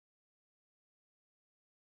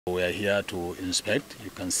are here to inspect. You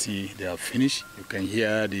can see they are finished. You can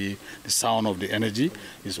hear the sound of the energy.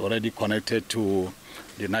 It's already connected to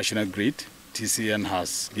the national grid. TCN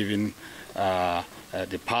has given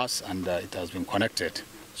the pass, and it has been connected.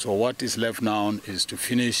 So what is left now is to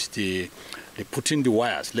finish the putting the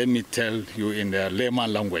wires. Let me tell you in the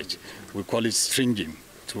layman language, we call it stringing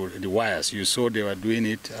to the wires. You saw they were doing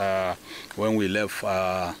it when we left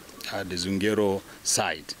the Zungeru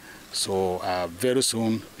side. So very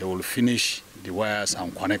soon they will finish the wires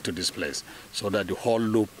and connect to this place so that the whole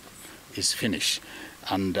loop is finished.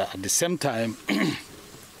 And at the same time,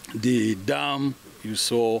 the dam you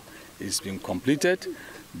saw is being completed.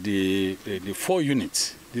 The 4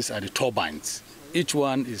 units, these are the turbines. Each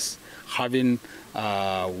one is having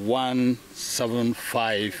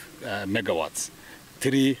 175 megawatts.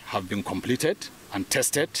 3 have been completed and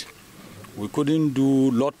tested. We couldn't do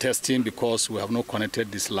load testing because we have not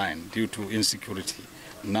connected this line due to insecurity.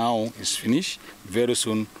 Now it's finished. Very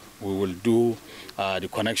soon we will do the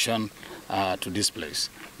connection to this place.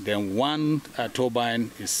 Then 1 turbine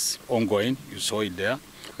is ongoing. You saw it there.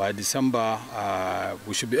 By December,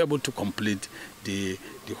 we should be able to complete the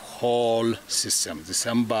whole system.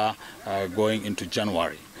 December going into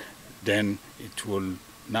January. Then it will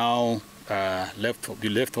now be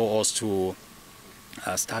left for us to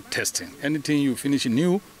start testing. Anything you finish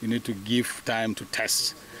new, you need to give time to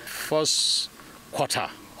test. First quarter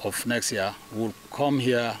of next year, we'll come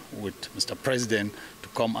here with Mr. President to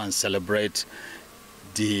come and celebrate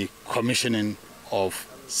the commissioning of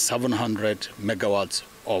 700 megawatts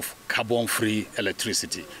of carbon-free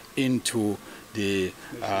electricity into the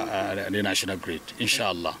national grid,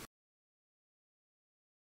 inshallah.